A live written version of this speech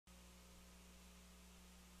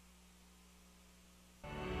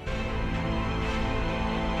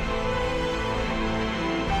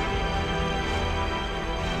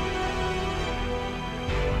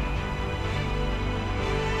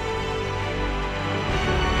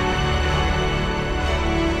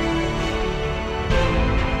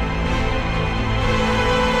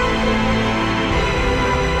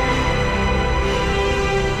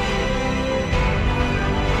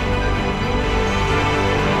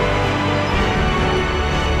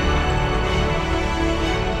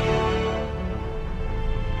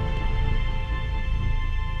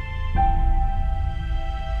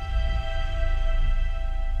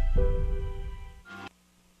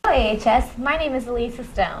LHS. My name is Elisa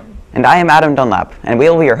Stone. And I am Adam Dunlap, and we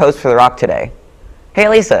will be your hosts for The Rock today. Hey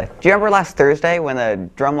Elisa, do you remember last Thursday when the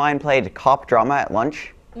drumline played cop drama at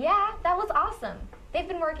lunch? Yeah, that was awesome. They've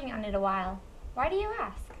been working on it a while. Why do you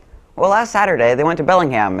ask? Well, last Saturday they went to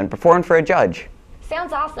Bellingham and performed for a judge.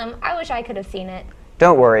 Sounds awesome. I wish I could have seen it.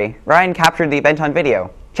 Don't worry, Ryan captured the event on video.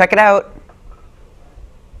 Check it out!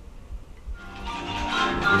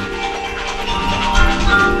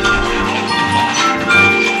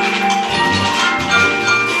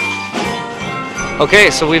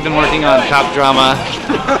 Okay, so we've been working on cop drama.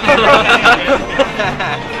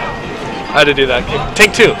 I had to do that.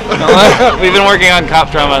 Take two. We've been working on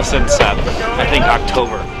cop drama since, I think,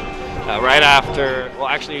 October. Right after, well,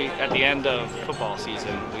 actually, at the end of football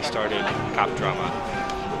season, we started cop drama.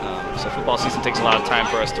 So football season takes a lot of time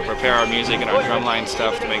for us to prepare our music and our drumline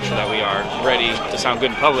stuff to make sure that we are ready to sound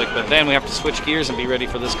good in public, but then we have to switch gears and be ready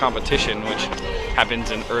for this competition, which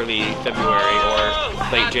happens in early February or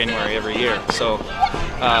late January every year. So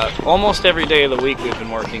almost every day of the week we've been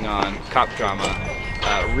working on cop drama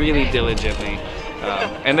really diligently,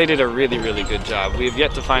 and they did a really, really good job. We have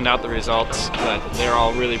yet to find out the results, but they're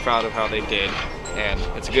all really proud of how they did. And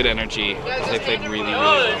it's a good energy. They played really, really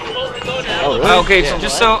well. Oh, really? Okay, so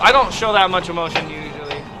just so I don't show that much emotion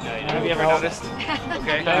usually. Have you ever noticed?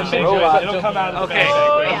 Okay. It'll come out. Okay.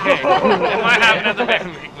 Okay. It might happen at the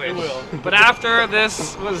very quick. But after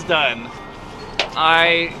this was done,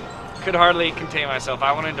 I could hardly contain myself.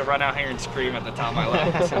 I wanted to run out here and scream at the top of my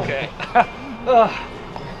lungs. Okay.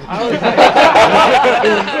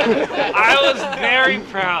 I was very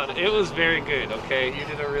proud. It was very good, okay? You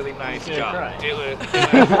did a really nice job. It was,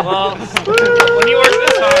 well, when you work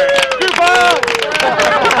this hard.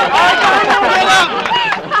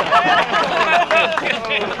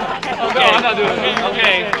 Okay, I'm not doing it.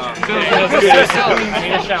 Okay. I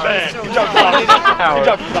need a shower.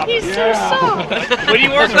 He's so soft. When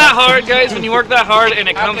you work that hard, guys, when you work that hard and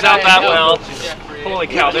it comes out that well, holy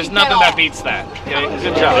cow, there's nothing that beats that. Okay,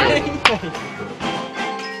 good job.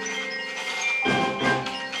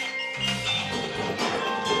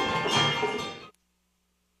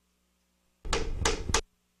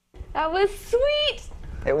 That was sweet.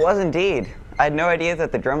 It was indeed. I had no idea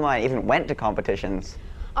that the drumline even went to competitions.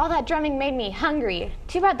 All that drumming made me hungry.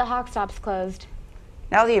 Too bad the Hawk Stop's closed.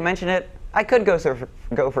 Now that you mention it, I could go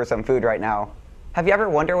for some food right now. Have you ever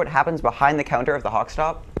wondered what happens behind the counter of the Hawk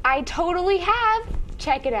Stop? I totally have.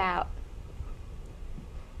 Check it out.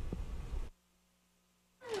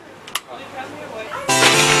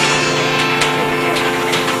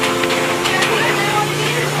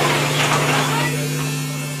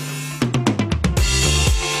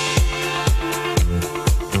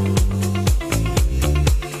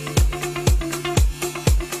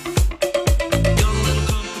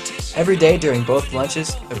 Every day during both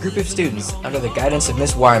lunches, a group of students, under the guidance of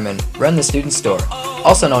Miss Wireman, run the student store,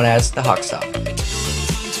 also known as the Hawk Stop.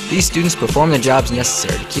 These students perform the jobs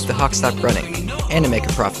necessary to keep the Hawk Stop running and to make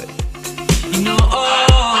a profit. Well,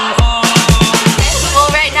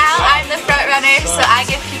 right now I'm the front runner, so I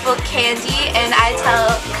give people candy and I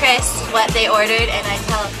tell Chris what they ordered and I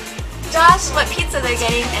tell Josh what pizza they're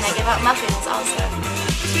getting and I give out muffins also.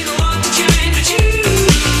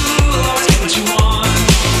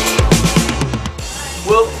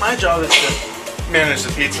 Well, my job is to manage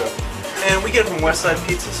the pizza. And we get it from Westside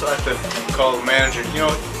Pizza, so I have to call the manager. You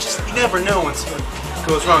know, you never know when something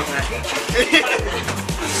goes wrong.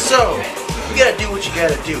 So, you gotta do what you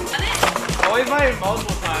gotta do. Oh, we've played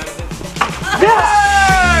multiple times.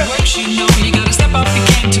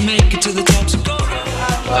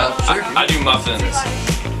 I do muffins.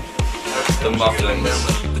 The muffins.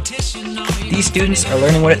 These students are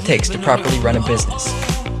learning what it takes to properly run a business.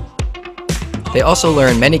 They also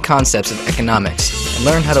learn many concepts of economics and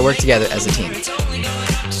learn how to work together as a team.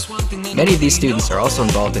 Many of these students are also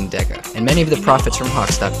involved in DECA, and many of the profits from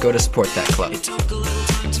Hawk Stop go to support that club.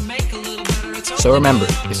 So remember,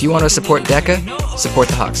 if you want to support DECA, support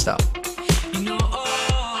the Hawk Stop.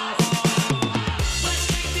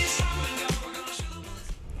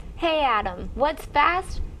 Hey Adam, what's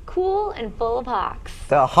fast, cool, and full of hawks?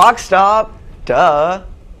 The Hawk Stop! Duh!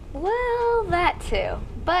 Well, that too.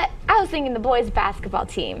 But I was thinking the boys' basketball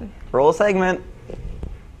team. Roll segment.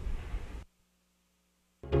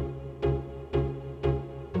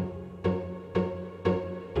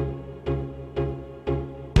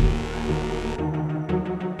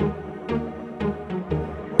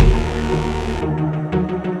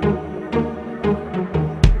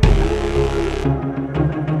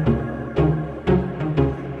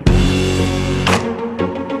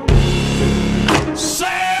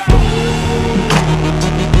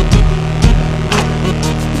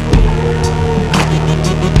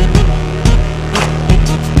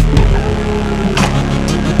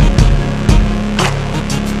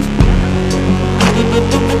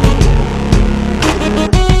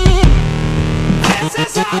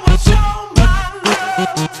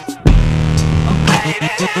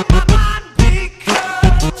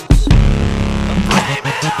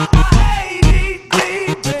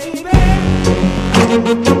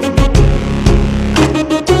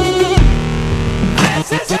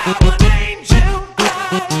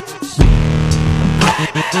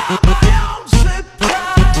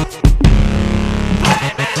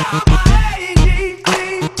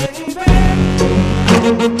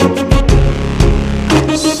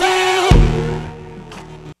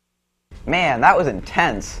 Man, that was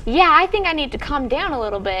intense. Yeah, I think I need to calm down a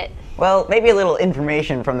little bit. Well, maybe a little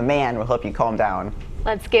information from the man will help you calm down.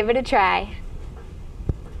 Let's give it a try.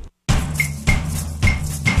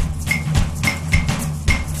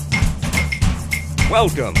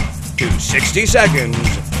 Welcome to 60 Seconds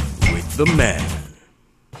with the Man.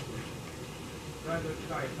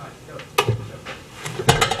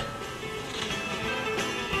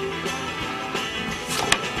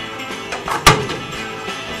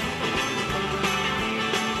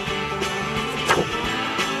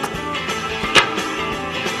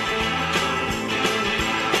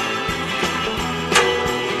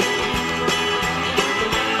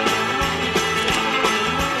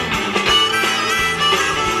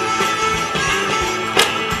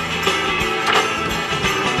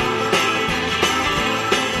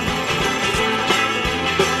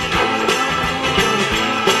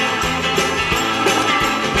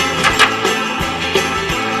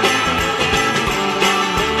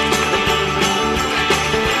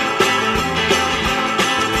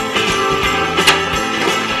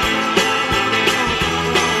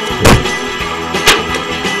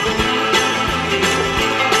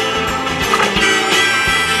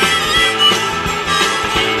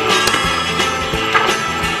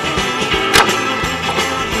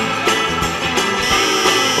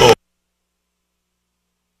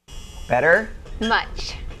 Better?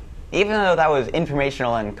 Much. Even though that was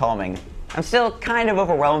informational and calming, I'm still kind of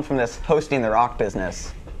overwhelmed from this hosting the rock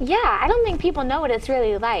business. Yeah, I don't think people know what it's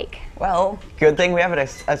really like. Well, good thing we have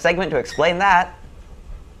a segment to explain that.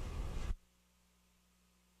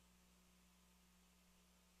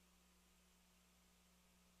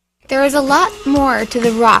 There is a lot more to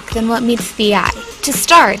the rock than what meets the eye. To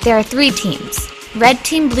start, there are 3 teams: red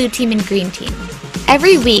team, blue team, and green team.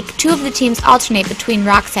 Every week, 2 of the teams alternate between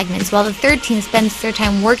rock segments while the 3rd team spends their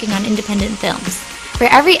time working on independent films. For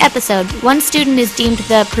every episode, 1 student is deemed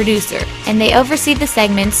the producer, and they oversee the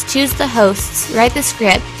segments, choose the hosts, write the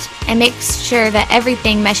script, and make sure that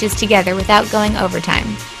everything meshes together without going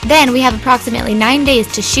overtime. Then we have approximately 9 days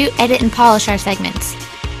to shoot, edit, and polish our segments.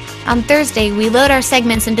 On Thursday, we load our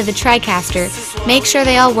segments into the TriCaster, make sure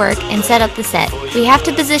they all work, and set up the set. We have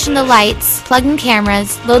to position the lights, plug in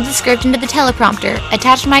cameras, load the script into the teleprompter,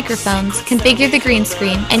 attach microphones, configure the green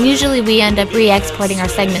screen, and usually we end up re-exporting our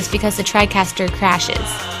segments because the TriCaster crashes.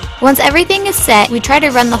 Once everything is set, we try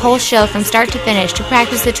to run the whole show from start to finish to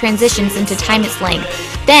practice the transitions and to time its length.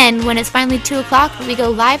 Then, when it's finally 2 o'clock, we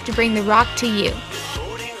go live to bring the rock to you.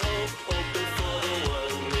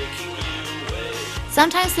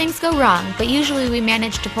 Sometimes things go wrong, but usually we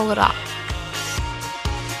manage to pull it off.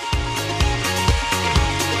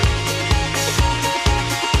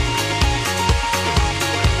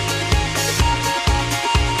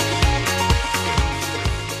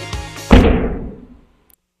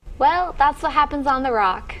 Well, that's what happens on the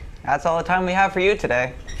rock. That's all the time we have for you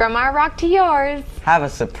today. From our rock to yours. Have a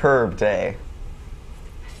superb day.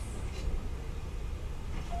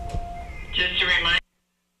 Just